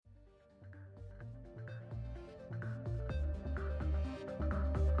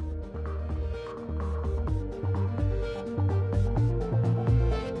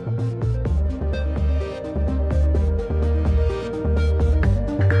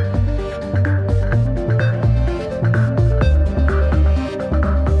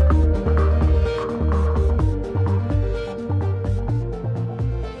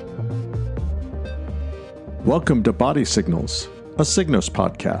Welcome to Body Signals, a Signos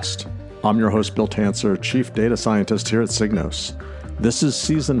podcast. I'm your host, Bill Tanzer, Chief Data Scientist here at Signos. This is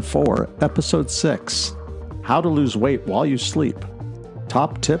Season 4, Episode 6, How to Lose Weight While You Sleep.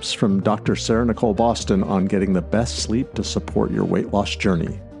 Top tips from Dr. Sarah-Nicole Bostan on getting the best sleep to support your weight loss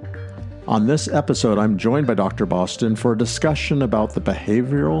journey. On this episode, I'm joined by Dr. Bostan for a discussion about the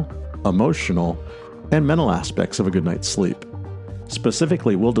behavioral, emotional, and mental aspects of a good night's sleep.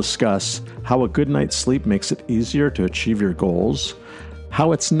 Specifically, we'll discuss how a good night's sleep makes it easier to achieve your goals,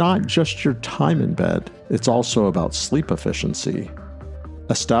 how it's not just your time in bed, it's also about sleep efficiency,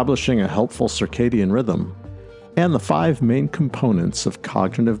 establishing a helpful circadian rhythm, and the 5 main components of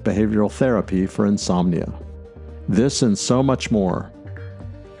cognitive behavioral therapy for insomnia. This and so much more.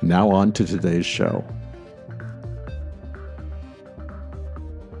 Now on to today's show.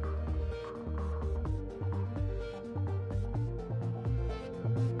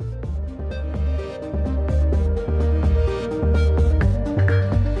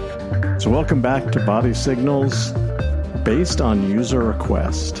 So welcome back to Body Signals, based on user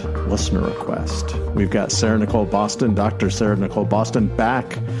request, listener request. We've got Sarah-Nicole Bostan, Dr. Sarah-Nicole Bostan,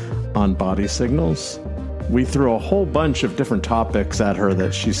 back on Body Signals. We threw a whole bunch of different topics at her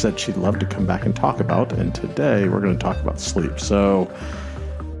that she said she'd love to come back and talk about, and today we're going to talk about sleep. So,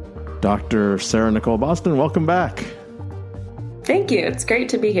 Dr. Sarah-Nicole Bostan, welcome back. Thank you. It's great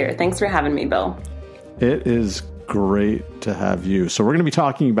to be here. Thanks for having me, Bill. It is great to have you. So we're going to be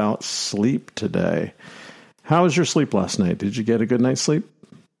talking about sleep today. How was your sleep last night? Did you get a good night's sleep?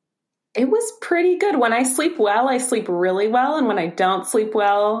 It was pretty good. When I sleep well, I sleep really well. And when I don't sleep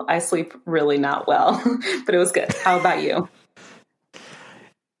well, I sleep really not well. But it was good. How about you?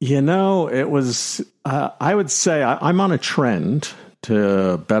 You know, it was, I would say I'm on a trend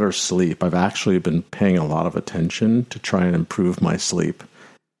to better sleep. I've actually been paying a lot of attention to try and improve my sleep.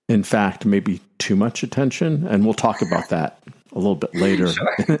 In fact, maybe too much attention. And we'll talk about that a little bit later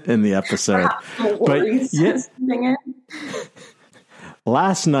in the episode. But yeah,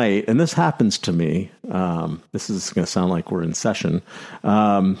 last night, and this happens to me, this is going to sound like we're in session,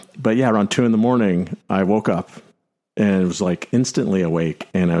 but yeah, around 2 a.m, I woke up and it was like instantly awake.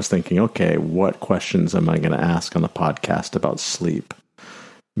 And I was thinking, okay, what questions am I going to ask on the podcast about sleep?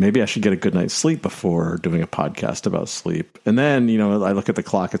 Maybe I should get a good night's sleep before doing a podcast about sleep. And then, you know, I look at the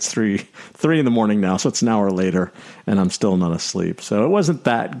clock, it's 3 a.m. now, so it's an hour later, and I'm still not asleep. So it wasn't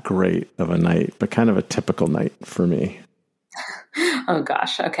that great of a night, but kind of a typical night for me. Oh,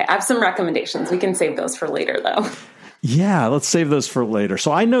 gosh. Okay. I have some recommendations. We can save those for later, though. Yeah, let's save those for later.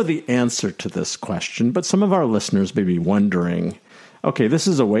 So I know the answer to this question, but some of our listeners may be wondering, okay, this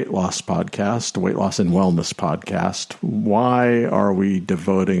is a weight loss podcast, a weight loss and wellness podcast. Why are we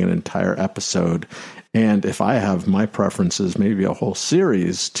devoting an entire episode? And if I have my preferences, maybe a whole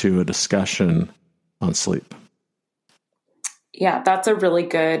series to a discussion on sleep. Yeah, that's a really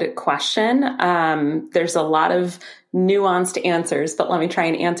good question. There's a lot of nuanced answers, but let me try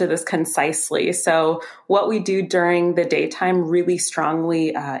and answer this concisely. So what we do during the daytime really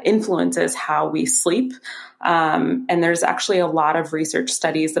strongly influences how we sleep. And there's actually a lot of research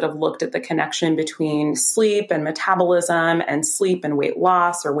studies that have looked at the connection between sleep and metabolism and sleep and weight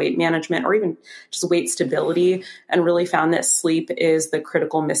loss or weight management or even just weight stability, and really found that sleep is the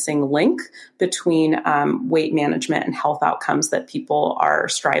critical missing link between weight management and health outcomes that people are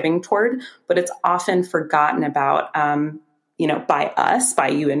striving toward. But it's often forgotten about, by us, by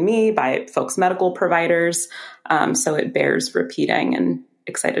you and me, by folks' medical providers. So it bears repeating, and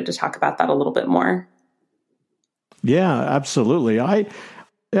excited to talk about that a little bit more. Yeah, absolutely. I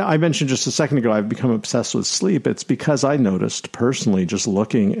mentioned just a second ago, I've become obsessed with sleep. It's because I noticed personally, just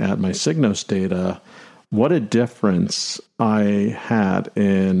looking at my Signos data, what a difference I had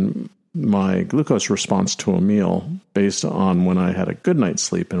in my glucose response to a meal based on when I had a good night's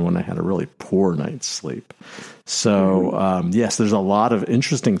sleep and when I had a really poor night's sleep. So, yes, there's a lot of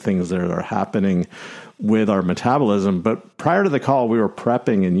interesting things there that are happening with our metabolism. But prior to the call, we were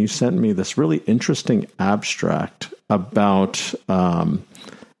prepping and you sent me this really interesting abstract about the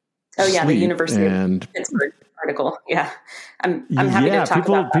University of Pittsburgh article. Yeah. I'm happy to talk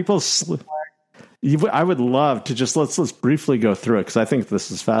about that. I would love to just let's briefly go through it because I think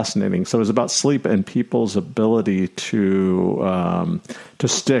this is fascinating. So it was about sleep and people's ability to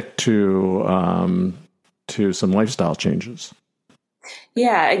stick to some lifestyle changes.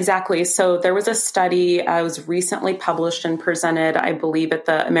 Yeah, exactly. So there was a study was recently published and presented, I believe, at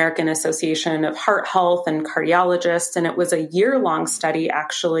the American Association of Heart Health and Cardiologists. And it was a year-long study,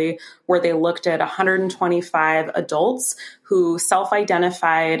 actually, where they looked at 125 adults who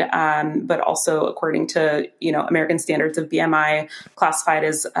self-identified, but also according to, American standards of BMI, classified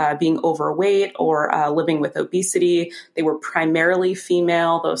as being overweight or living with obesity. They were primarily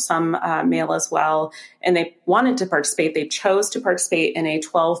female, though some male as well. And they wanted to participate. They chose to participate in a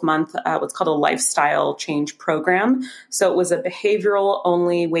 12-month, what's called a lifestyle change program. So it was a behavioral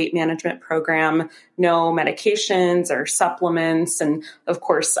only weight management program, no medications or supplements. And of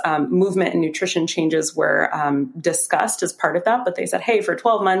course, movement and nutrition changes were discussed as part of that. But they said, hey, for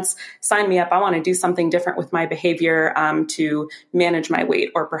 12 months, sign me up. I want to do something different with my behavior to manage my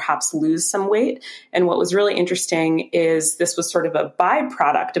weight or perhaps lose some weight. And what was really interesting is this was sort of a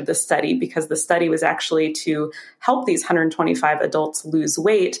byproduct of the study, because the study was actually to help these 125 adults lose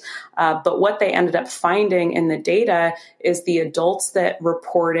weight. But what they ended up finding in the data is the adults that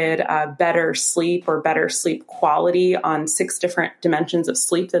reported better sleep or better sleep quality on 6 different dimensions of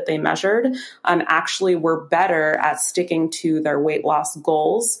sleep that they measured actually were better at sticking to their weight loss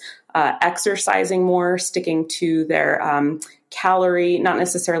goals, exercising more, sticking to their calorie, not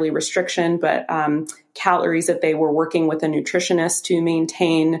necessarily restriction, but calories that they were working with a nutritionist to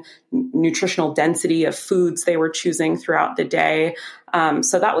maintain nutritional density of foods they were choosing throughout the day.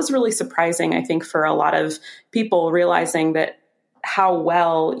 So that was really surprising, I think, for a lot of people, realizing that how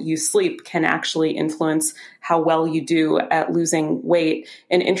well you sleep can actually influence how well you do at losing weight.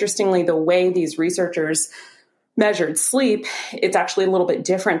 And interestingly, the way these researchers measured sleep, it's actually a little bit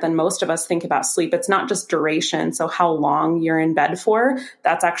different than most of us think about sleep. It's not just duration, so how long you're in bed for.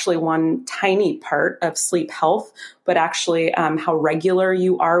 That's actually one tiny part of sleep health, but actually how regular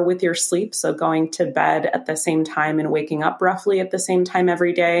you are with your sleep. So going to bed at the same time and waking up roughly at the same time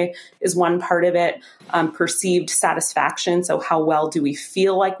every day is one part of it. Perceived satisfaction, so how well do we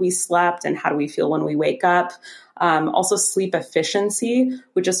feel like we slept and how do we feel when we wake up? Also sleep efficiency,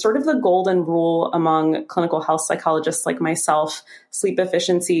 which is sort of the golden rule among clinical health psychologists like myself. Sleep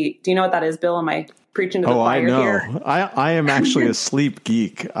efficiency. Do you know what that is, Bill? Am I preaching to the choir here? Oh, I know. I am actually a sleep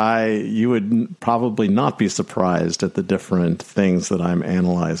geek. You would probably not be surprised at the different things that I'm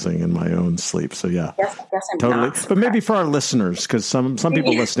analyzing in my own sleep. So yeah, yes, I'm totally. Not but maybe for our listeners, because some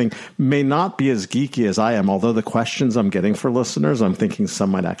people listening may not be as geeky as I am. Although the questions I'm getting for listeners, I'm thinking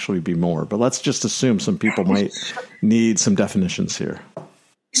some might actually be more. But let's just assume some people might need some definitions here.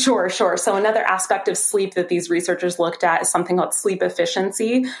 Sure. So another aspect of sleep that these researchers looked at is something called sleep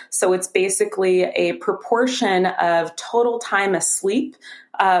efficiency. So it's basically a proportion of total time asleep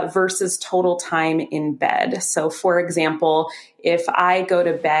versus total time in bed. So for example, if I go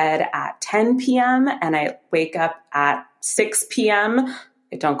to bed at 10 p.m. and I wake up at 6 p.m.,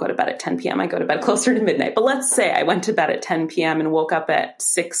 I don't go to bed at 10 p.m. I go to bed closer to midnight. But let's say I went to bed at 10 p.m. and woke up at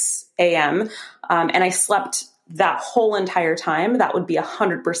 6 a.m. And I slept that whole entire time, that would be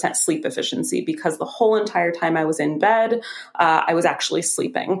 100% sleep efficiency, because the whole entire time I was in bed, I was actually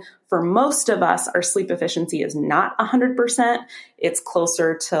sleeping. For most of us, our sleep efficiency is not 100%. It's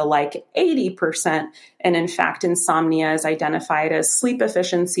closer to like 80%. And in fact, insomnia is identified as sleep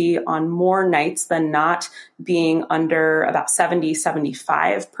efficiency on more nights than not being under about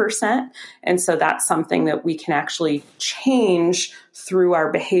 75%. And so that's something that we can actually change through our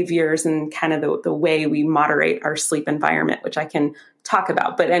behaviors and kind of the way we moderate our sleep environment, which I can talk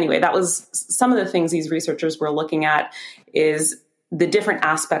about. But anyway, that was some of the things these researchers were looking at, is the different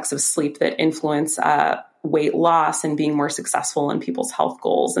aspects of sleep that influence weight loss and being more successful in people's health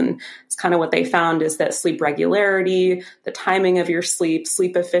goals. And it's kind of what they found is that sleep regularity, the timing of your sleep,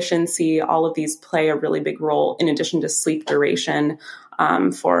 sleep efficiency, all of these play a really big role, in addition to sleep duration,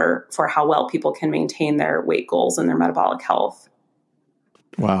 for how well people can maintain their weight goals and their metabolic health.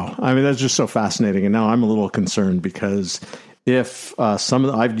 Wow. I mean, that's just so fascinating. And now I'm a little concerned, because if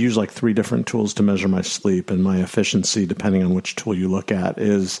I've used like 3 different tools to measure my sleep, and my efficiency, depending on which tool you look at,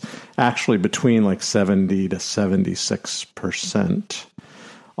 is actually between like 70 to 76%.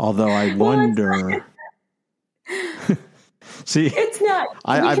 Although I wonder, see, it's not,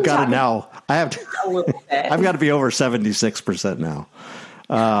 I've got it now. I've got to be over 76% now.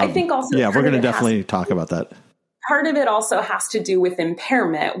 I think also, yeah, we're going to definitely talk about that. Part of it also has to do with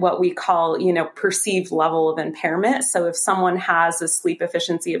impairment, what we call, perceived level of impairment. So if someone has a sleep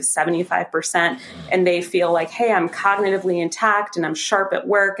efficiency of 75% and they feel like, hey, I'm cognitively intact and I'm sharp at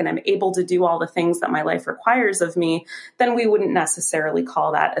work and I'm able to do all the things that my life requires of me, then we wouldn't necessarily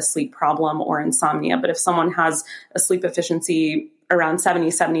call that a sleep problem or insomnia. But if someone has a sleep efficiency around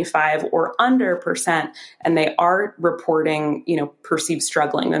 70, 75 or under percent, and they are reporting, perceived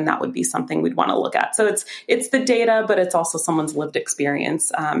struggling, then that would be something we'd want to look at. So it's the data, but it's also someone's lived experience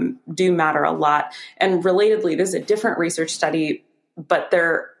do matter a lot. And relatedly, this is a different research study, but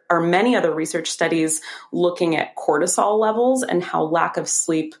there are many other research studies looking at cortisol levels and how lack of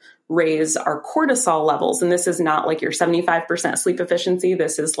sleep raise our cortisol levels. And this is not like your 75% sleep efficiency.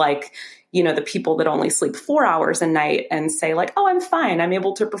 This is like, the people that only sleep 4 hours a night and say like, oh, I'm fine. I'm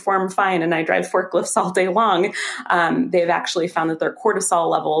able to perform fine. And I drive forklifts all day long. They've actually found that their cortisol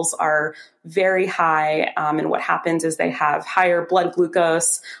levels are very high. And what happens is they have higher blood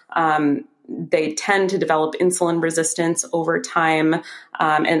glucose. They tend to develop insulin resistance over time.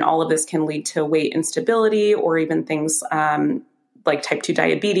 And all of this can lead to weight instability or even things like type 2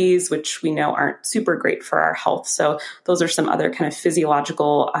 diabetes, which we know aren't super great for our health. So those are some other kind of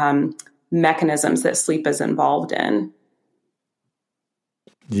physiological mechanisms that sleep is involved in.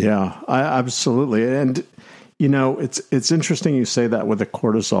 Yeah, absolutely. And, it's interesting you say that with the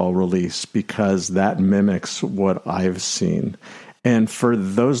cortisol release, because that mimics what I've seen. And for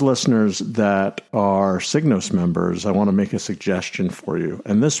those listeners that are Cygnos members, I want to make a suggestion for you.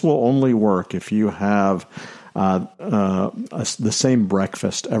 And this will only work if you have the same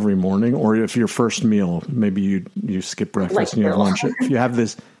breakfast every morning, or if your first meal, maybe you skip breakfast and you have lunch. If you have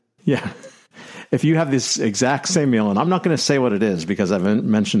this, if you have this exact same meal, and I'm not going to say what it is because I've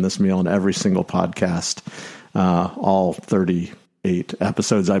mentioned this meal in every single podcast, all 38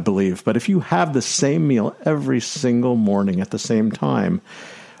 episodes, I believe. But if you have the same meal every single morning at the same time,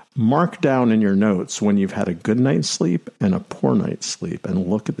 mark down in your notes when you've had a good night's sleep and a poor night's sleep and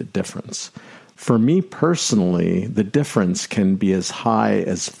look at the difference. For me personally, the difference can be as high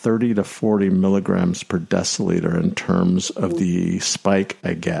as 30 to 40 milligrams per deciliter in terms of the spike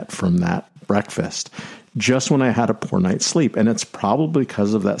I get from that breakfast, just when I had a poor night's sleep. And it's probably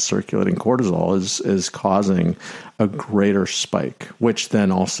because of that circulating cortisol is causing a greater spike, which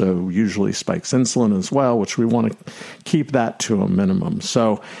then also usually spikes insulin as well, which we want to keep that to a minimum.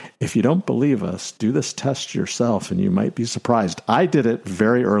 So if you don't believe us, do this test yourself and you might be surprised. I did it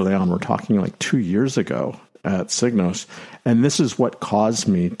very early on. We're talking like 2 years ago at Cygnos. And this is what caused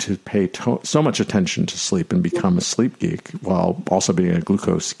me to pay so much attention to sleep and become a sleep geek while also being a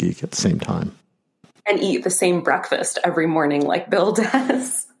glucose geek at the same time. And eat the same breakfast every morning like Bill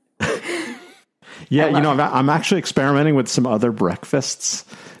does. Yeah, I'm actually experimenting with some other breakfasts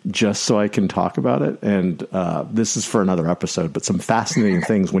just so I can talk about it. And this is for another episode, but some fascinating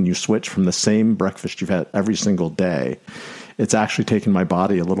things when you switch from the same breakfast you've had every single day. It's actually taken my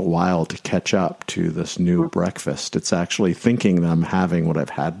body a little while to catch up to this new breakfast. It's actually thinking that I'm having what I've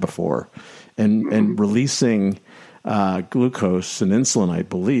had before and releasing glucose and insulin, I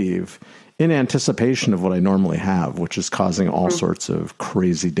believe, in anticipation of what I normally have, which is causing all sorts of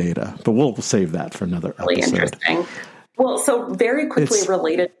crazy data. But we'll save that for another episode. Really interesting. Well, so very quickly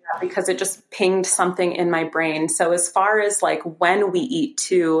related to that, because it just pinged something in my brain. So as far as like when we eat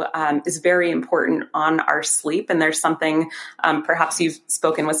too, is very important on our sleep. And there's something, perhaps you've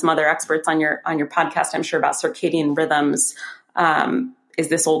spoken with some other experts on your podcast, I'm sure, about circadian rhythms. Is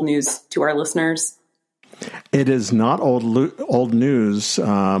this old news to our listeners? It is not old news,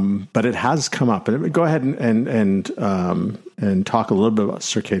 but it has come up. And go ahead and talk a little bit about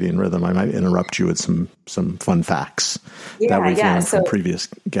circadian rhythm. I might interrupt you with some fun facts that we've learned from previous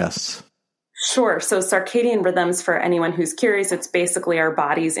guests. Sure. So circadian rhythms, for anyone who's curious, it's basically our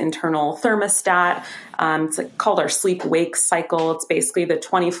body's internal thermostat. It's called our sleep-wake cycle. It's basically the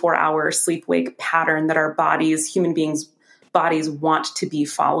 24-hour sleep-wake pattern that our human beings' bodies want to be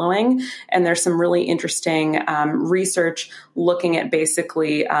following. And there's some really interesting research looking at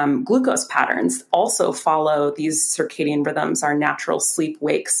basically glucose patterns also follow these circadian rhythms, our natural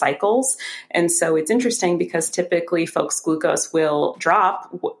sleep-wake cycles. And so it's interesting because typically folks' glucose will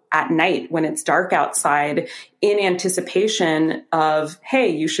drop at night when it's dark outside in anticipation of, hey,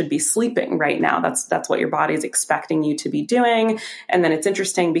 you should be sleeping right now. That's what your body's expecting you to be doing. And then it's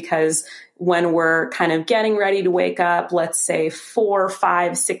interesting because when we're kind of getting ready to wake up, let's say 4,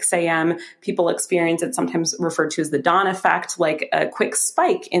 5, 6 a.m., people experience it sometimes referred to as the dawn effect, like a quick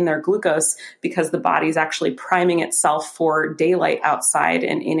spike in their glucose because the body's actually priming itself for daylight outside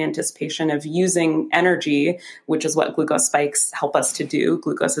and in anticipation of using energy, which is what glucose spikes help us to do.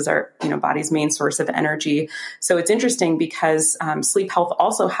 Glucose is our body's main source of energy. So it's interesting because sleep health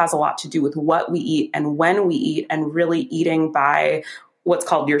also has a lot to do with what we eat and when we eat, and really eating by what's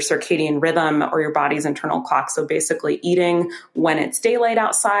called your circadian rhythm or your body's internal clock. So basically eating when it's daylight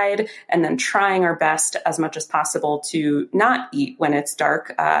outside and then trying our best as much as possible to not eat when it's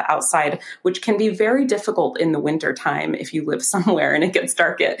dark outside, which can be very difficult in the winter time if you live somewhere and it gets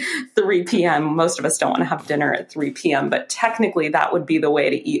dark at 3 p.m. Most of us don't want to have dinner at 3 p.m., but technically that would be the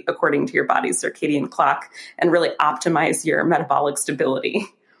way to eat according to your body's circadian clock and really optimize your metabolic stability.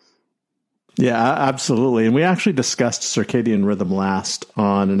 Yeah, absolutely. And we actually discussed circadian rhythm last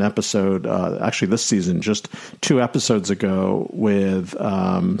on an episode, actually this season, just 2 episodes ago with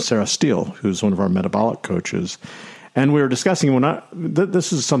Sarah Steele, who's one of our metabolic coaches. And we were discussing,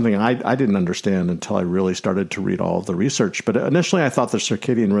 this is something I didn't understand until I really started to read all of the research. But initially I thought the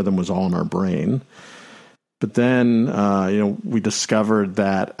circadian rhythm was all in our brain. But then, we discovered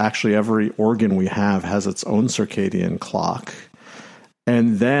that actually every organ we have has its own circadian clock.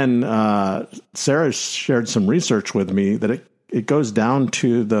 And then Sarah shared some research with me that it goes down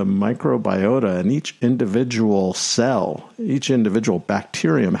to the microbiota, and each individual cell, each individual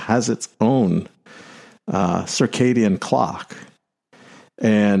bacterium has its own circadian clock.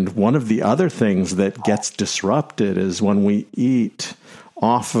 And one of the other things that gets disrupted is when we eat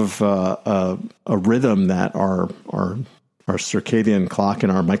off of a rhythm that our circadian clock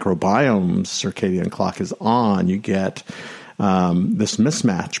and our microbiome's circadian clock is on, you get this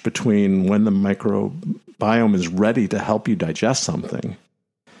mismatch between when the microbiome is ready to help you digest something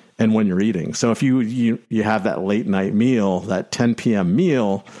and when you're eating. So if you have that late night meal, that 10 p.m.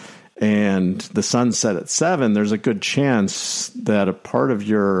 meal, and the sun set at 7, there's a good chance that a part of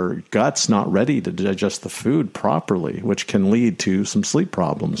your gut's not ready to digest the food properly, which can lead to some sleep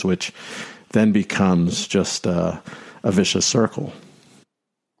problems, which then becomes just a vicious circle.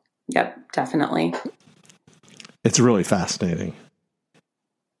 Yep, definitely. It's really fascinating.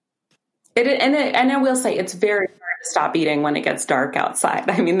 And I will say it's very hard to stop eating when it gets dark outside.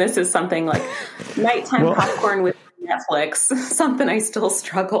 I mean, this is something like nighttime popcorn with Netflix, something I still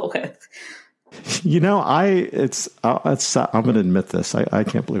struggle with. I'm going to admit this. I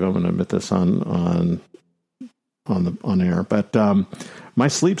can't believe I'm going to admit this on air, but my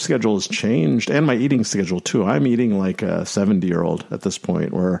sleep schedule has changed, and my eating schedule too. I'm eating like a 70-year-old at this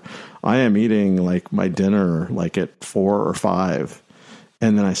point, where I am eating like my dinner like at 4 or 5,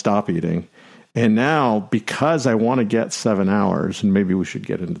 and then I stop eating. And now, because I want to get 7 hours, and maybe we should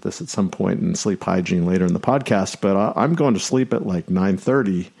get into this at some point in sleep hygiene later in the podcast, but I'm going to sleep at like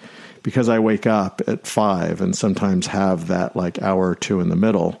 9:30 because I wake up at 5 and sometimes have that like hour or two in the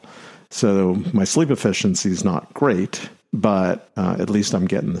middle. So my sleep efficiency is not great, but at least I'm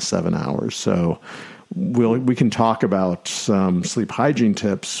getting the 7 hours. So we can talk about some sleep hygiene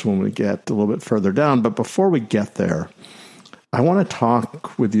tips when we get a little bit further down. But before we get there, I want to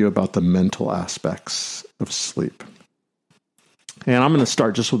talk with you about the mental aspects of sleep. And I'm going to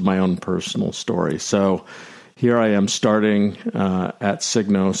start just with my own personal story. So here I am starting at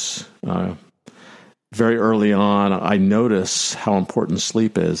Cygnos. Very early on, I notice how important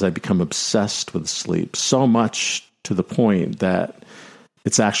sleep is. I become obsessed with sleep, so much to the point that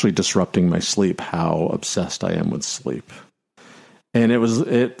it's actually disrupting my sleep, how obsessed I am with sleep. And it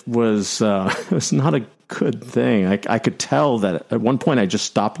was not a good thing. I could tell that at one point I just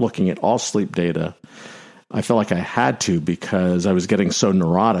stopped looking at all sleep data. I felt like I had to, because I was getting so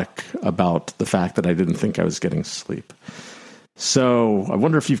neurotic about the fact that I didn't think I was getting sleep. So I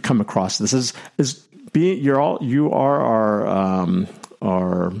wonder if you've come across this. You are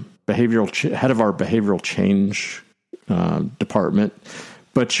our behavioral head of our behavioral change department,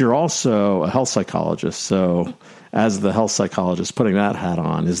 but you're also a health psychologist. So, as the health psychologist, putting that hat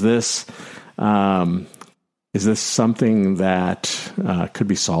on, is this something that could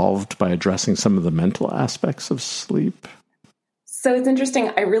be solved by addressing some of the mental aspects of sleep? So it's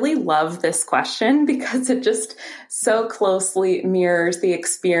interesting. I really love this question because it just so closely mirrors the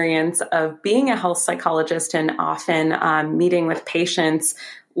experience of being a health psychologist and often meeting with patients.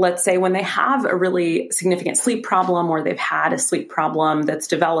 Let's say when they have a really significant sleep problem, or they've had a sleep problem that's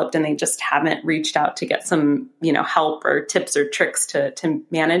developed and they just haven't reached out to get some, help or tips or tricks to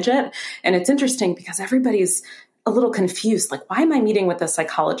manage it. And it's interesting because everybody's a little confused. Like, why am I meeting with a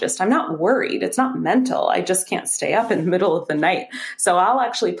psychologist? I'm not worried. It's not mental. I just can't stay up in the middle of the night. So I'll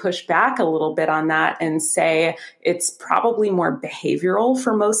actually push back a little bit on that and say it's probably more behavioral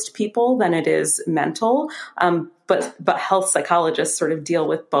for most people than it is mental. But health psychologists sort of deal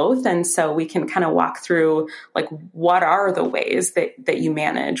with both. And so we can kind of walk through, like, what are the ways that you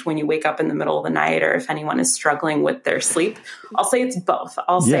manage when you wake up in the middle of the night, or if anyone is struggling with their sleep. I'll say it's both.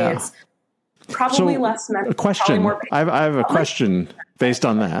 I'll say it's probably less mental. A question. I have a question based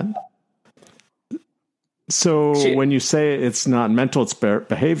on that. So when you say it's not mental, it's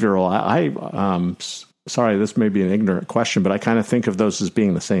behavioral, sorry, this may be an ignorant question, but I kind of think of those as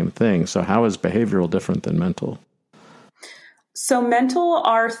being the same thing. So how is behavioral different than mental? So mental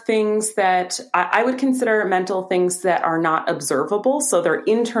are things that I would consider mental things that are not observable. So they're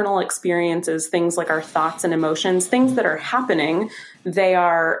internal experiences, things like our thoughts and emotions, things that are happening. They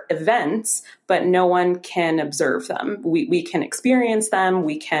are events, but no one can observe them. We can experience them.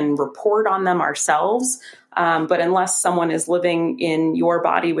 We can report on them ourselves. But unless someone is living in your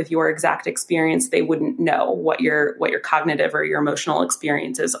body with your exact experience, they wouldn't know what your cognitive or your emotional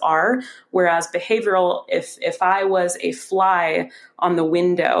experiences are. Whereas behavioral, if I was a fly on the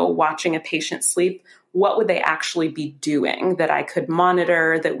window watching a patient sleep, what would they actually be doing that I could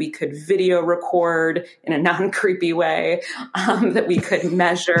monitor, that we could video record in a non-creepy way, that we could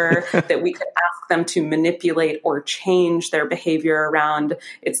measure, that we could ask them to manipulate or change their behavior around?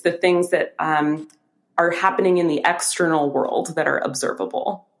 It's the things that are happening in the external world that are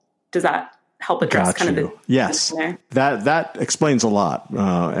observable. Does that help address kind of the yes that explains a lot,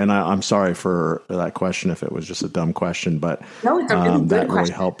 and I'm sorry for that question if it was just a dumb question, but no, it's a really good that question.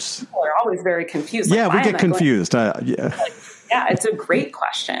 Really helps. People are always very confused. Yeah, we get confused. Yeah, it's a great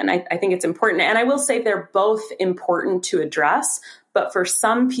question. I think it's important, and I will say they're both important to address. But for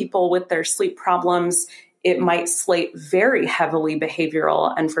some people with their sleep problems, it might slate very heavily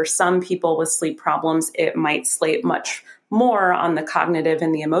behavioral. And for some people with sleep problems, it might slate much more on the cognitive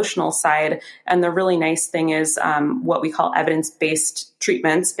and the emotional side. And the really nice thing is what we call evidence-based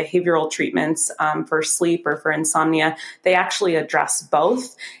treatments, behavioral treatments for sleep or for insomnia. They actually address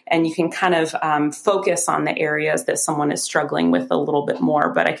both. And you can kind of focus on the areas that someone is struggling with a little bit more.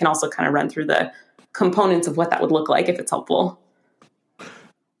 But I can also kind of run through the components of what that would look like if it's helpful.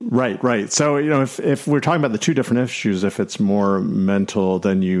 Right. So, if we're talking about the two different issues, if it's more mental,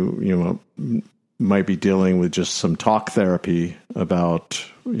 then you might be dealing with just some talk therapy about,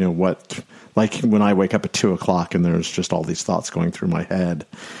 what, like when I wake up at 2:00 and there's just all these thoughts going through my head,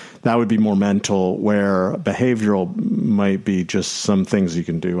 that would be more mental, where behavioral might be just some things you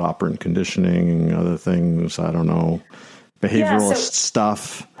can do, operant conditioning, other things, I don't know, behavioralist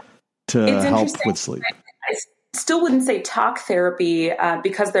stuff to help with sleep. I still wouldn't say talk therapy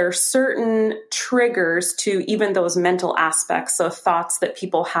because there are certain triggers to even those mental aspects. So thoughts that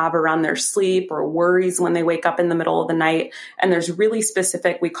people have around their sleep or worries when they wake up in the middle of the night. And there's really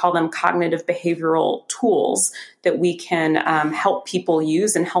specific, we call them cognitive behavioral tools that we can help people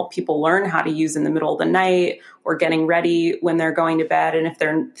use and help people learn how to use in the middle of the night or getting ready when they're going to bed. And if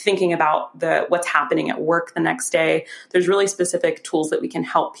they're thinking about what's happening at work the next day, there's really specific tools that we can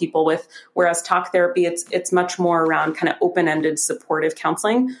help people with. Whereas talk therapy, it's much more around kind of open-ended supportive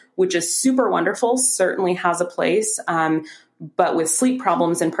counseling, which is super wonderful, certainly has a place. But with sleep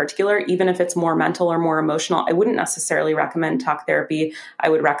problems in particular, even if it's more mental or more emotional, I wouldn't necessarily recommend talk therapy. I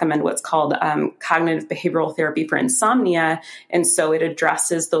would recommend what's called cognitive behavioral therapy for insomnia. And so it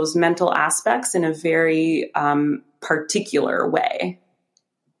addresses those mental aspects in a very particular way.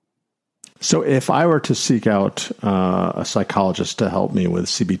 So if I were to seek out a psychologist to help me with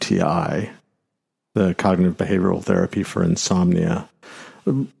CBTi, the cognitive behavioral therapy for insomnia,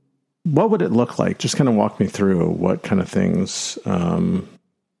 what would it look like? Just kind of walk me through what kind of things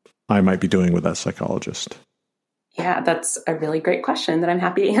I might be doing with that psychologist. Yeah, that's a really great question that I'm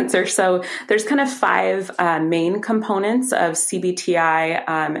happy to answer. So there's kind of 5 main components of CBTi,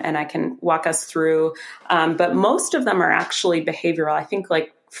 and I can walk us through. But most of them are actually behavioral. I think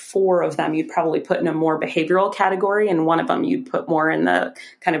like 4 of them you'd probably put in a more behavioral category, and 1 of them you'd put more in the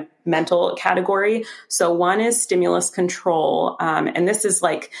kind of mental category. So 1 is stimulus control. And this is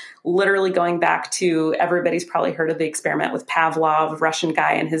like literally going back to, everybody's probably heard of the experiment with Pavlov, Russian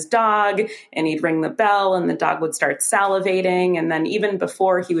guy and his dog, and he'd ring the bell and the dog would start salivating. And then even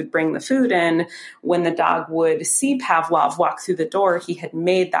before he would bring the food in, when the dog would see Pavlov walk through the door, he had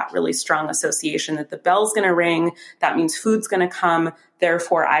made that really strong association that the bell's going to ring. That means food's going to come.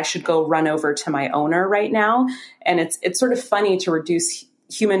 Therefore, I should go run over to my owner right now. And it's sort of funny to reduce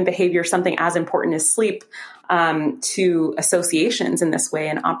human behavior, something as important as sleep, to associations in this way,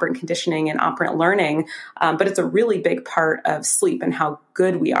 and operant conditioning and operant learning. But it's a really big part of sleep and how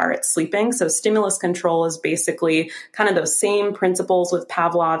good we are at sleeping. So stimulus control is basically kind of those same principles with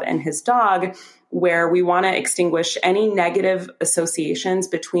Pavlov and his dog, where we want to extinguish any negative associations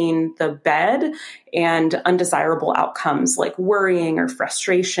between the bed and undesirable outcomes like worrying or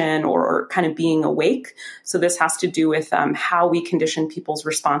frustration or kind of being awake. So this has to do with how we condition people's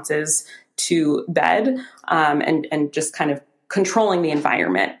responses to bed, and just kind of controlling the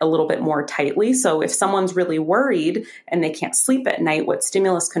environment a little bit more tightly. So if someone's really worried and they can't sleep at night, what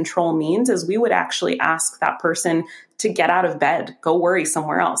stimulus control means is we would actually ask that person to get out of bed, go worry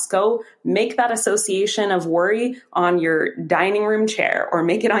somewhere else, go make that association of worry on your dining room chair, or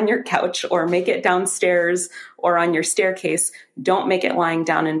make it on your couch, or make it downstairs or on your staircase. Don't make it lying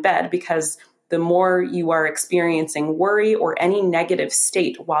down in bed, because the more you are experiencing worry or any negative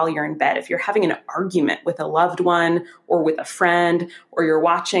state while you're in bed, if you're having an argument with a loved one or with a friend, or you're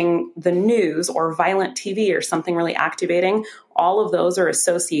watching the news or violent TV or something really activating, all of those are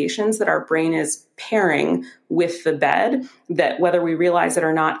associations that our brain is pairing with the bed that, whether we realize it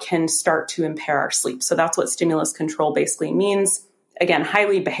or not, can start to impair our sleep. So that's what stimulus control basically means. Again,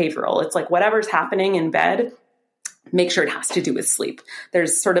 highly behavioral. It's like whatever's happening in bed, make sure it has to do with sleep.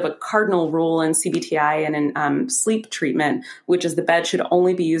 There's sort of a cardinal rule in CBTi and in sleep treatment, which is the bed should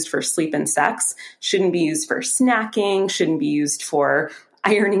only be used for sleep and sex, shouldn't be used for snacking, shouldn't be used for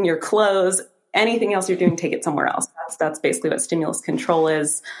ironing your clothes. Anything else you're doing, take it somewhere else. That's basically what stimulus control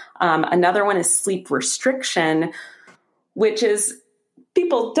is. Another one is sleep restriction, which is,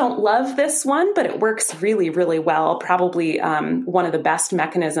 people don't love this one, but it works really, really well. Probably one of the best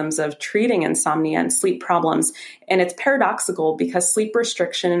mechanisms of treating insomnia and sleep problems. And it's paradoxical because sleep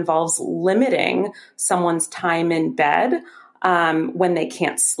restriction involves limiting someone's time in bed when they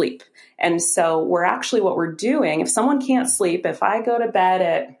can't sleep. And so what we're doing, if someone can't sleep, if I go to bed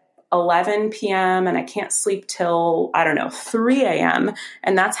at 11 p.m. and I can't sleep till, 3 a.m.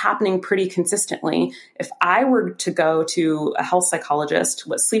 And that's happening pretty consistently. If I were to go to a health psychologist,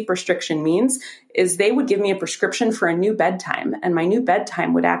 what sleep restriction means is they would give me a prescription for a new bedtime. And my new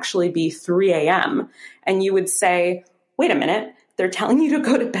bedtime would actually be 3 a.m. And you would say, wait a minute, they're telling you to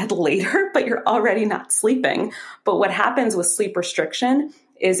go to bed later, but you're already not sleeping. But what happens with sleep restriction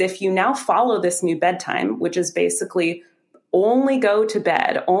is if you now follow this new bedtime, which is basically only go to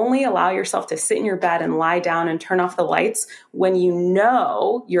bed, only allow yourself to sit in your bed and lie down and turn off the lights when you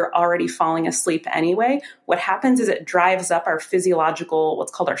know you're already falling asleep anyway, what happens is it drives up our physiological,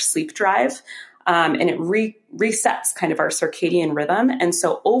 what's called our sleep drive, and it resets kind of our circadian rhythm. And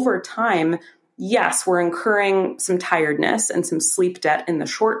so over time, yes, we're incurring some tiredness and some sleep debt in the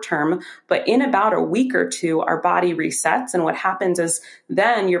short term, but in about a week or two, our body resets. And what happens is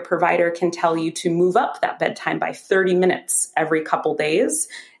then your provider can tell you to move up that bedtime by 30 minutes every couple days.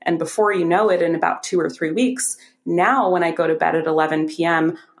 And before you know it, in about 2 or 3 weeks, now when I go to bed at 11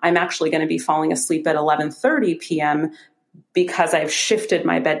 p.m., I'm actually going to be falling asleep at 11:30 p.m. because I've shifted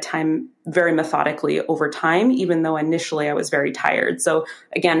my bedtime very methodically over time, even though initially I was very tired. So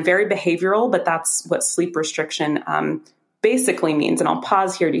again, very behavioral, but that's what sleep restriction basically means. And I'll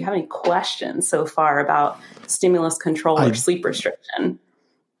pause here. Do you have any questions so far about stimulus control or sleep restriction?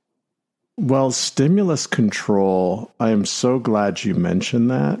 Well, stimulus control, I am so glad you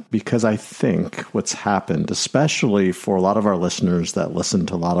mentioned that, because I think what's happened, especially for a lot of our listeners that listen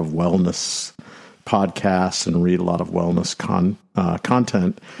to a lot of wellness podcasts and read a lot of wellness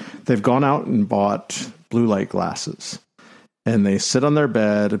content, they've gone out and bought blue light glasses. And they sit on their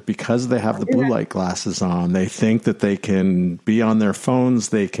bed because they have the blue light glasses on. They think that they can be on their phones,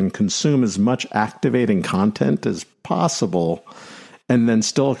 they can consume as much activating content as possible, and then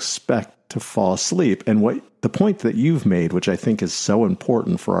still expect to fall asleep. And what the point that you've made, which I think is so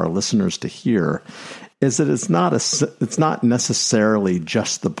important for our listeners to hear, is that it's not necessarily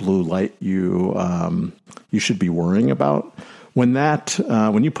just the blue light you should be worrying about. When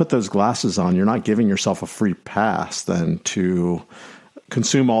you put those glasses on, you're not giving yourself a free pass then to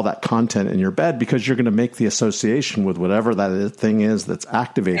consume all that content in your bed, because you're going to make the association with whatever that thing is that's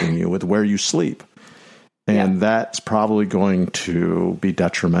activating you with where you sleep. And that's probably going to be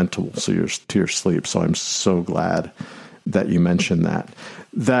detrimental to your sleep. So I'm so glad that you mentioned that.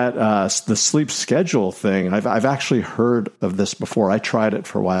 The sleep schedule thing, I've actually heard of this before. I tried it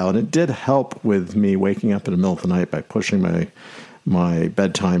for a while, and it did help with me waking up in the middle of the night by pushing my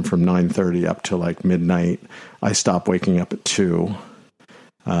bedtime from 9:30 up to like midnight. I stopped waking up at 2.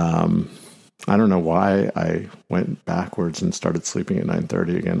 I don't know why I went backwards and started sleeping at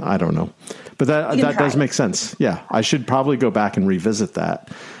 9:30 again. I don't know. But that does make sense. Yeah, I should probably go back and revisit that.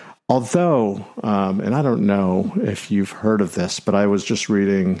 Although, and I don't know if you've heard of this, but I was just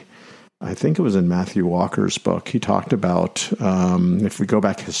reading, I think it was in Matthew Walker's book. He talked about, if we go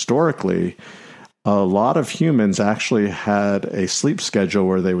back historically, a lot of humans actually had a sleep schedule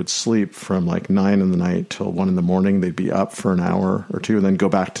where they would sleep from like 9 in the night till 1 in the morning. They'd be up for an hour or two and then go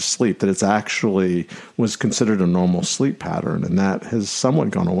back to sleep. That it's actually was considered a normal sleep pattern, and that has somewhat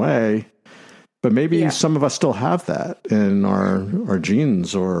gone away. But maybe some of us still have that in our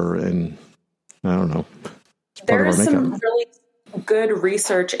genes, or in, I don't know. There is some really good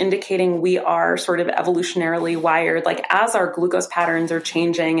research indicating we are sort of evolutionarily wired. Like as our glucose patterns are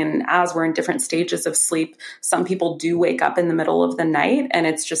changing and as we're in different stages of sleep, some people do wake up in the middle of the night and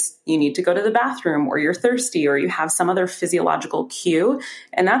it's just, you need to go to the bathroom or you're thirsty or you have some other physiological cue.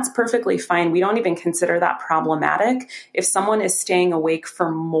 And that's perfectly fine. We don't even consider that problematic. If someone is staying awake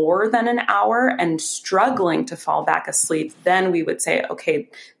for more than an hour and struggling to fall back asleep, then we would say, okay,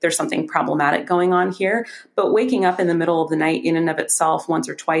 there's something problematic going on here. But waking up in the middle of the night in and of itself once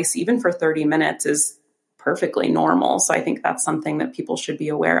or twice, even for 30 minutes, is perfectly normal. So I think that's something that people should be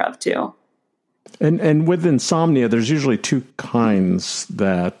aware of too. And with insomnia, there's usually two kinds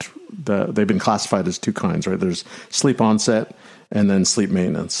that they've been classified as two kinds, right? There's sleep onset and then sleep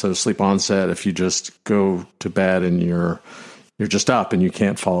maintenance. So sleep onset, if you just go to bed and you're just up and you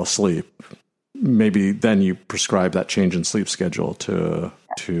can't fall asleep, maybe then you prescribe that change in sleep schedule to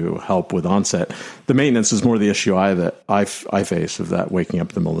help with onset. The maintenance is more the issue I face of that waking up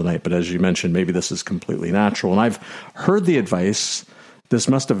in the middle of the night. But as you mentioned, maybe this is completely natural. And I've heard the advice, this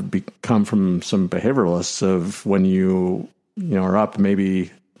must have come from some behavioralists, of when you are up maybe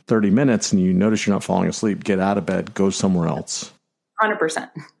 30 minutes and you notice you're not falling asleep, get out of bed, go somewhere else. 100%.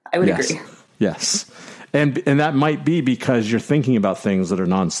 I would agree. Yes. And that might be because you're thinking about things that are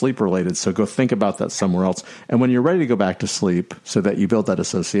non-sleep related. So go think about that somewhere else. And when you're ready to go back to sleep, so that you build that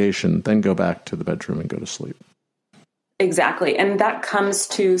association, then go back to the bedroom and go to sleep. Exactly. And that comes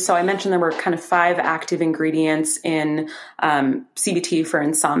to, so I mentioned there were kind of 5 active ingredients in CBT for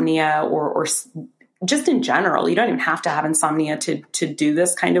insomnia or just in general. You don't even have to have insomnia to do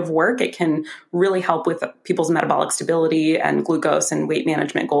this kind of work. It can really help with people's metabolic stability and glucose and weight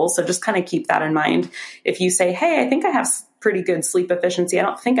management goals. So just kind of keep that in mind. If you say, hey, I think I have pretty good sleep efficiency, I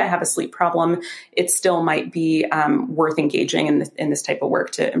don't think I have a sleep problem, it still might be worth engaging in this type of work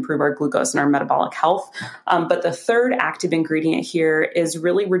to improve our glucose and our metabolic health. But the third active ingredient here is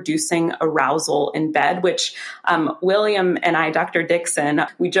really reducing arousal in bed, which William and I, Dr. Dixon,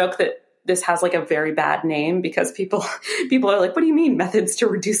 we joke that this has like a very bad name because people are like, what do you mean methods to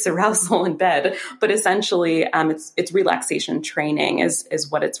reduce arousal in bed? But essentially, it's relaxation training is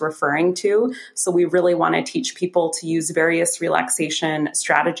what it's referring to. So we really want to teach people to use various relaxation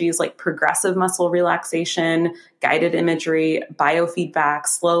strategies like progressive muscle relaxation, guided imagery, biofeedback,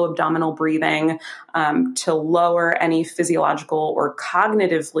 slow abdominal breathing, to lower any physiological or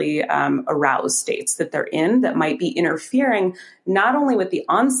cognitively aroused states that they're in that might be interfering not only with the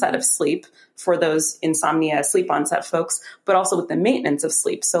onset of sleep for those insomnia sleep onset folks, but also with the maintenance of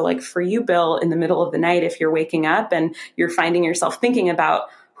sleep. So like for you, Bill, in the middle of the night, if you're waking up and you're finding yourself thinking about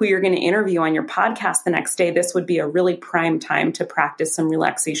who you're going to interview on your podcast the next day, this would be a really prime time to practice some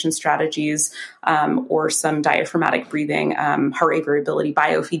relaxation strategies or some diaphragmatic breathing, heart rate variability,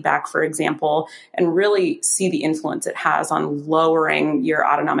 biofeedback, for example, and really see the influence it has on lowering your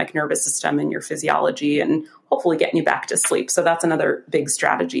autonomic nervous system and your physiology and hopefully getting you back to sleep. So that's another big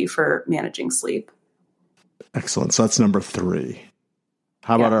strategy for managing sleep. Excellent. So that's number 3.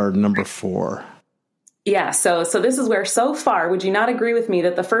 How about our number 4? Yeah. So this is where, so far, would you not agree with me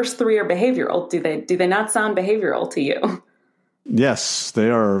that the first 3 are behavioral? Do they not sound behavioral to you? Yes, they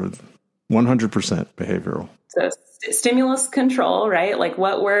are 100% behavioral. So stimulus control, right? Like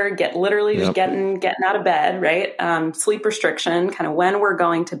what we're literally just getting out of bed, right? Sleep restriction, kind of when we're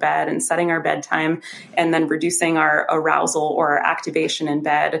going to bed and setting our bedtime, and then reducing our arousal or our activation in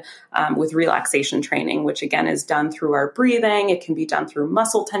bed with relaxation training, which again is done through our breathing. It can be done through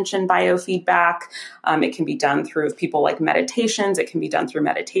muscle tension biofeedback. It can be done through, if people like meditations, it can be done through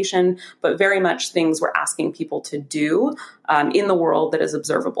meditation, but very much things we're asking people to do in the world that is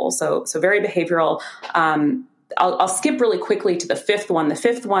observable. So very behavioral. I'll skip really quickly to the 5th one. The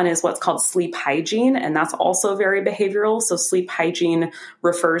 5th one is what's called sleep hygiene, and that's also very behavioral. So sleep hygiene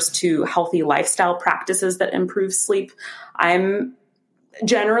refers to healthy lifestyle practices that improve sleep. I'm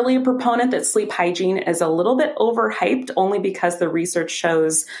generally a proponent that sleep hygiene is a little bit overhyped only because the research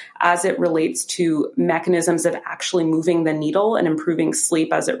shows as it relates to mechanisms of actually moving the needle and improving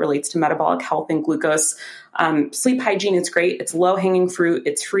sleep as it relates to metabolic health and glucose. Sleep hygiene is great. It's low hanging fruit.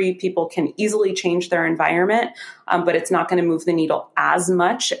 It's free. People can easily change their environment, but it's not going to move the needle as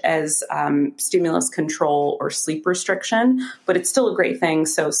much as stimulus control or sleep restriction, but it's still a great thing.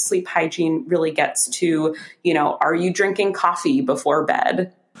 So sleep hygiene really gets to, are you drinking coffee before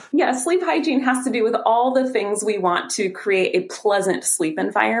bed? Yeah, sleep hygiene has to do with all the things we want to create a pleasant sleep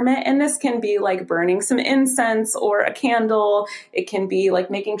environment. And this can be like burning some incense or a candle. It can be like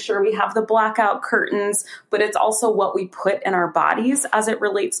making sure we have the blackout curtains, but it's also what we put in our bodies as it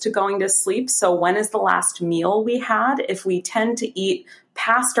relates to going to sleep. So when is the last meal we had? If we tend to eat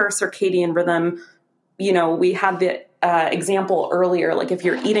past our circadian rhythm, we have the example earlier, like if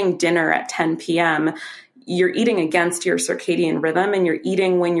you're eating dinner at 10 p.m., you're eating against your circadian rhythm, and you're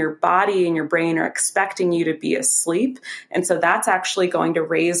eating when your body and your brain are expecting you to be asleep. And so that's actually going to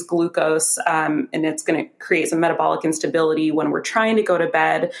raise glucose, and it's going to create some metabolic instability when we're trying to go to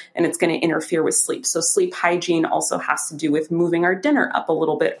bed, and it's going to interfere with sleep. So sleep hygiene also has to do with moving our dinner up a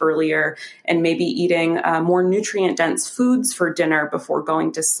little bit earlier and maybe eating more nutrient dense foods for dinner before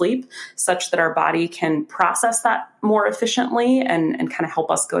going to sleep, such that our body can process that more efficiently and kind of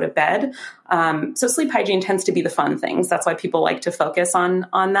help us go to bed. So sleep hygiene tends to be the fun things. That's why people like to focus on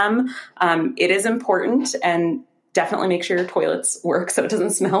them. It is important, and definitely make sure your toilets work so it doesn't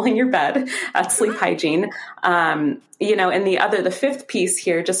smell in your bed. That's sleep hygiene. And the fifth piece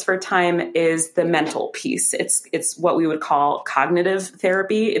here, just for time, is the mental piece. It's what we would call cognitive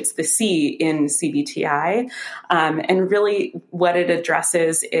therapy. It's the C in CBTi. And really what it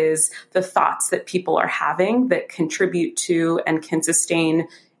addresses is the thoughts that people are having that contribute to and can sustain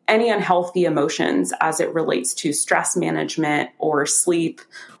any unhealthy emotions as it relates to stress management or sleep,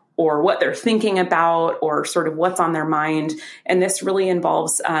 or what they're thinking about, or sort of what's on their mind. And this really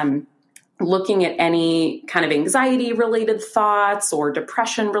involves looking at any kind of anxiety-related thoughts or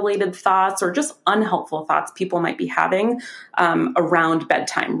depression-related thoughts or just unhelpful thoughts people might be having around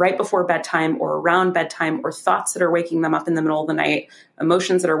bedtime, right before bedtime or around bedtime, or thoughts that are waking them up in the middle of the night,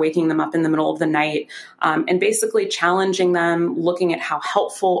 emotions that are waking them up in the middle of the night, and basically challenging them, looking at how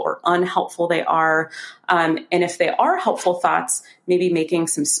helpful or unhelpful they are. And if they are helpful thoughts, maybe making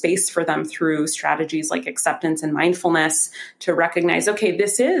some space for them through strategies like acceptance and mindfulness to recognize, okay,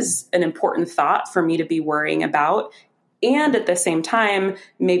 this is an important thought for me to be worrying about. And at the same time,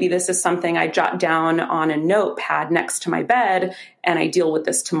 maybe this is something I jot down on a notepad next to my bed, and I deal with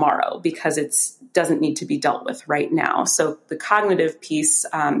this tomorrow because it doesn't need to be dealt with right now. So the cognitive piece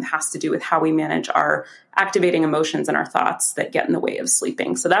has to do with how we manage our activating emotions and our thoughts that get in the way of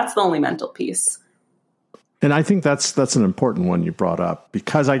sleeping. So that's the only mental piece. And I think that's an important one you brought up,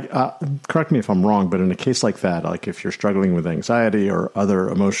 because correct me if I'm wrong, but in a case like that, like if you're struggling with anxiety or other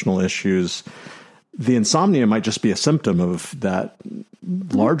emotional issues, the insomnia might just be a symptom of that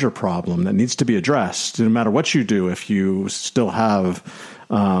larger problem that needs to be addressed. No matter what you do, if you still have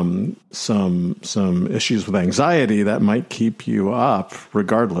some issues with anxiety, that might keep you up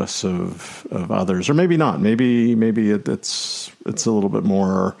regardless of others, or maybe not. Maybe it's a little bit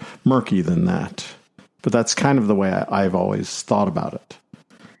more murky than that. But that's kind of the way I've always thought about it.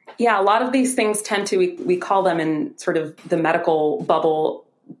 Yeah, a lot of these things tend to, we call them in sort of the medical bubble,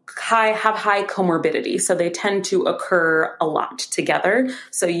 have high comorbidity. So they tend to occur a lot together.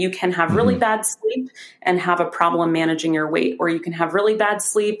 So you can have really bad sleep and have a problem managing your weight, or you can have really bad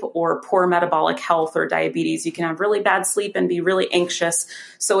sleep or poor metabolic health or diabetes. You can have really bad sleep and be really anxious.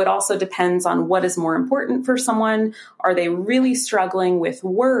 So it also depends on what is more important for someone. Are they really struggling with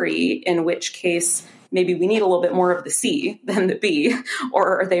worry, in which case maybe we need a little bit more of the C than the B,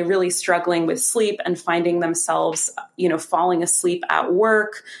 or are they really struggling with sleep and finding themselves, falling asleep at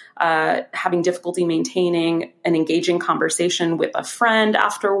work, having difficulty maintaining an engaging conversation with a friend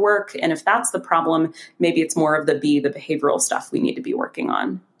after work? And if that's the problem, maybe it's more of the B, the behavioral stuff we need to be working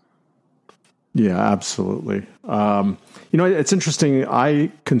on. Yeah, absolutely. It's interesting.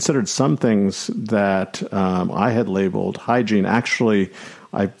 I considered some things that I had labeled hygiene. Actually,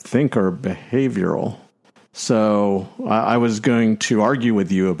 I think are behavioral. So I was going to argue with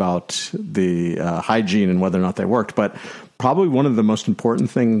you about the hygiene and whether or not they worked, but probably one of the most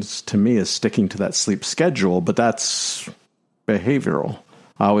important things to me is sticking to that sleep schedule, but that's behavioral.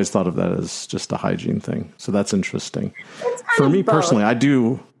 I always thought of that as just a hygiene thing. So that's interesting. For me personally, I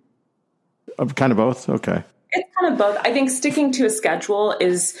do kind of both. Okay. It's kind of both. I think sticking to a schedule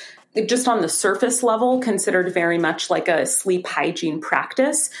is just on the surface level considered very much like a sleep hygiene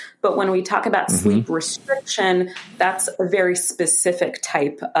practice. But when we talk about sleep restriction, that's a very specific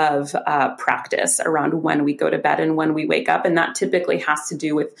type of practice around when we go to bed and when we wake up. And that typically has to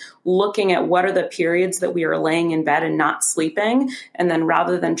do with looking at what are the periods that we are laying in bed and not sleeping. And then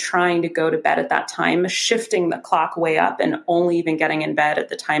rather than trying to go to bed at that time, shifting the clock way up and only even getting in bed at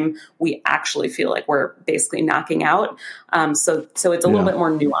the time we actually feel like we're basically knocking out. So it's a little bit more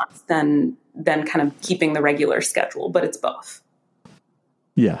nuanced than kind of keeping the regular schedule, but it's both.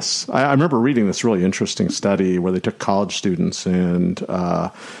 Yes. I remember reading this really interesting study where they took college students, and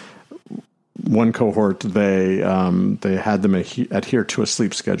one cohort, they had them adhere to a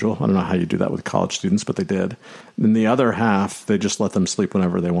sleep schedule. I don't know how you do that with college students, but they did. And the other half, they just let them sleep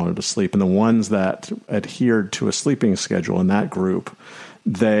whenever they wanted to sleep. And the ones that adhered to a sleeping schedule in that group,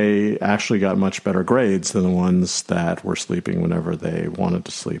 they actually got much better grades than the ones that were sleeping whenever they wanted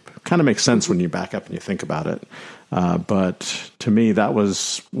to sleep. Kind of makes sense when you back up and you think about it. But to me, that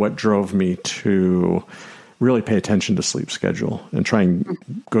was what drove me to really pay attention to sleep schedule and try and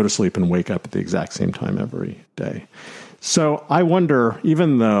go to sleep and wake up at the exact same time every day. So I wonder,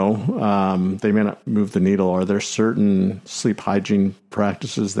 even though they may not move the needle, are there certain sleep hygiene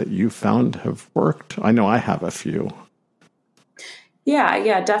practices that you found have worked? I know I have a few.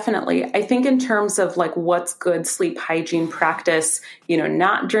 Yeah, definitely. I think in terms of like what's good sleep hygiene practice,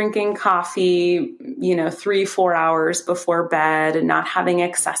 not drinking coffee, 3-4 hours before bed, and not having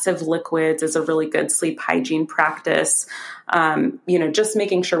excessive liquids is a really good sleep hygiene practice. Just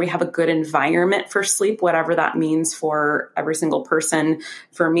making sure we have a good environment for sleep, whatever that means for every single person.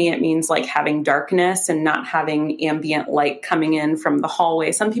 For me, it means like having darkness and not having ambient light coming in from the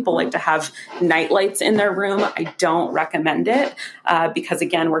hallway. Some people like to have night lights in their room. I don't recommend it because,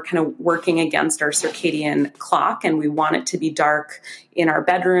 again, we're kind of working against our circadian clock, and we want it to be dark in our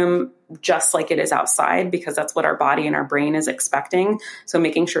bedroom just like it is outside, because that's what our body and our brain is expecting. So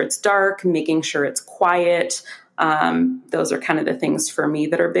making sure it's dark, making sure it's quiet. Those are kind of the things for me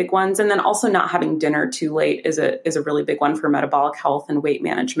that are big ones. And then also not having dinner too late is a really big one for metabolic health and weight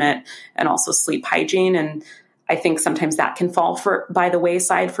management, and also sleep hygiene. And I think sometimes that can fall by the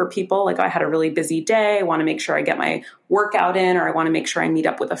wayside for people. Like, I had a really busy day. I want to make sure I get my workout in, or I want to make sure I meet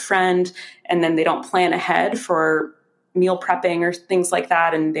up with a friend. And then they don't plan ahead for meal prepping or things like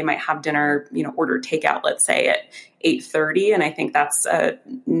that. And they might have dinner, order takeout, let's say at 8:30. And I think that's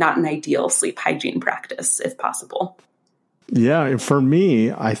not an ideal sleep hygiene practice if possible. Yeah. For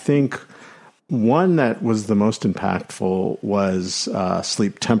me, I think one that was the most impactful was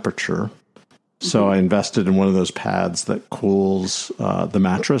sleep temperature. So I invested in one of those pads that cools the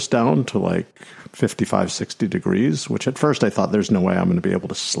mattress down to like 55, 60 degrees, which at first I thought there's no way I'm going to be able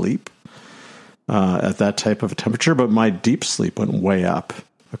to sleep at that type of a temperature, but my deep sleep went way up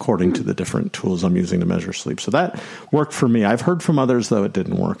according to the different tools I'm using to measure sleep. So that worked for me. I've heard from others, though, it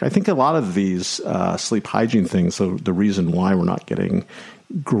didn't work. I think a lot of these sleep hygiene things, so the reason why we're not getting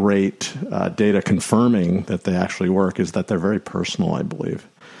great data confirming that they actually work is that they're very personal, I believe.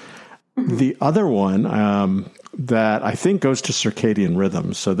 Mm-hmm. The other one that I think goes to circadian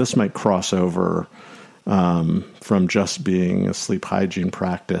rhythm, so this might cross over from just being a sleep hygiene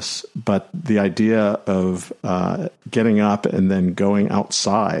practice, but the idea of getting up and then going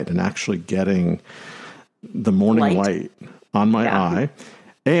outside and actually getting the morning light on my eye,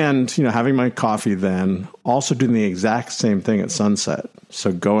 and having my coffee, then also doing the exact same thing at sunset.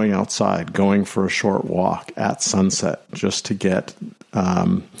 So going outside, going for a short walk at sunset, just to get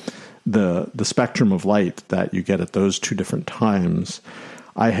the spectrum of light that you get at those two different times.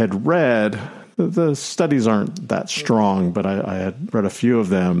 I had read, the studies aren't that strong, but I had read a few of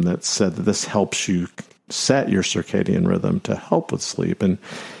them that said that this helps you set your circadian rhythm to help with sleep. And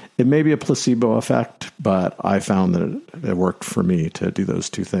it may be a placebo effect, but I found that it worked for me to do those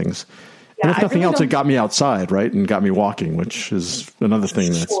two things. Yeah, and if nothing else, it got me outside, right? And got me walking, which is another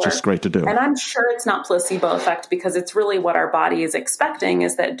thing that's just great to do. And I'm sure it's not placebo effect, because it's really what our body is expecting,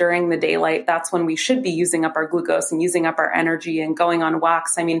 is that during the daylight, that's when we should be using up our glucose and using up our energy and going on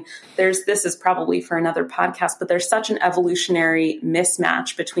walks. I mean, this is probably for another podcast, but there's such an evolutionary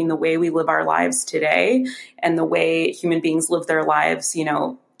mismatch between the way we live our lives today and the way human beings live their lives,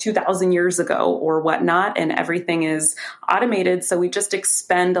 2,000 years ago or whatnot, and everything is automated. So we just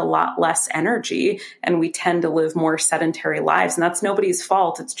expend a lot less energy, and we tend to live more sedentary lives. And that's nobody's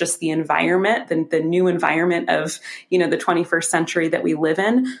fault. It's just the environment, the new environment of, the 21st century that we live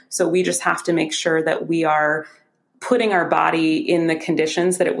in. So we just have to make sure that we are putting our body in the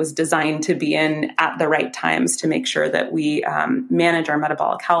conditions that it was designed to be in at the right times, to make sure that we manage our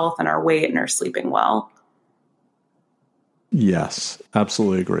metabolic health and our weight and are sleeping well. Yes,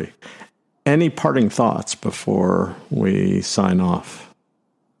 absolutely agree. Any parting thoughts before we sign off?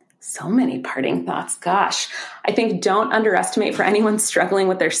 So many parting thoughts. Gosh, I think don't underestimate, for anyone struggling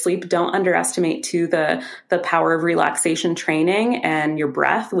with their sleep, don't underestimate too the power of relaxation training and your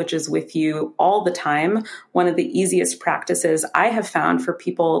breath, which is with you all the time. One of the easiest practices I have found for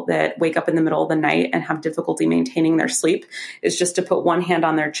people that wake up in the middle of the night and have difficulty maintaining their sleep is just to put one hand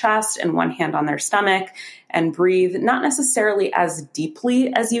on their chest and one hand on their stomach and breathe, not necessarily as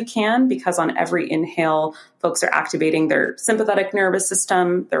deeply as you can, because on every inhale, folks are activating their sympathetic nervous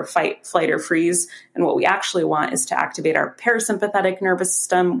system, their fight, flight, or freeze. And what we actually want is to activate our parasympathetic nervous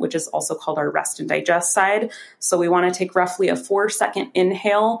system, which is also called our rest and digest side. So we want to take roughly a 4-second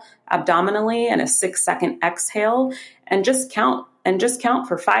inhale abdominally and a 6-second exhale, and just count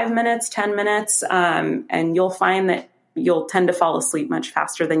for 5 minutes, 10 minutes. And you'll find that you'll tend to fall asleep much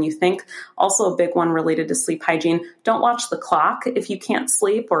faster than you think. Also, a big one related to sleep hygiene. Don't watch the clock if you can't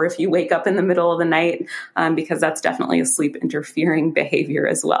sleep or if you wake up in the middle of the night, because that's definitely a sleep interfering behavior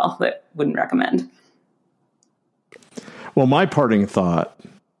as well that wouldn't recommend. Well, my parting thought,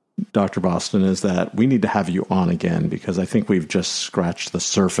 Dr. Bostan, is that we need to have you on again because I think we've just scratched the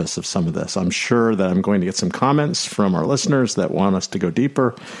surface of some of this. I'm sure that I'm going to get some comments from our listeners that want us to go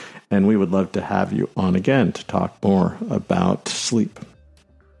deeper, and we would love to have you on again to talk more about sleep.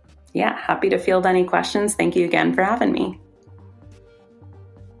 Yeah, happy to field any questions. Thank you again for having me.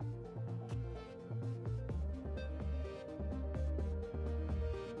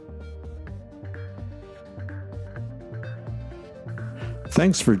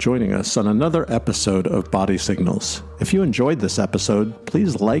 Thanks for joining us on another episode of Body Signals. If you enjoyed this episode,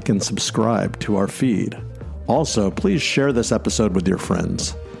 please like and subscribe to our feed. Also, please share this episode with your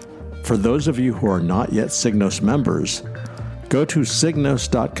friends. For those of you who are not yet Signos members, go to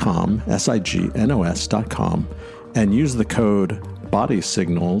signos.com, signos.com, and use the code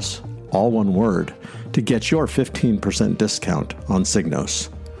BODYSIGNALS, all one word, to get your 15% discount on Signos.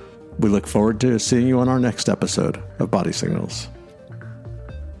 We look forward to seeing you on our next episode of Body Signals.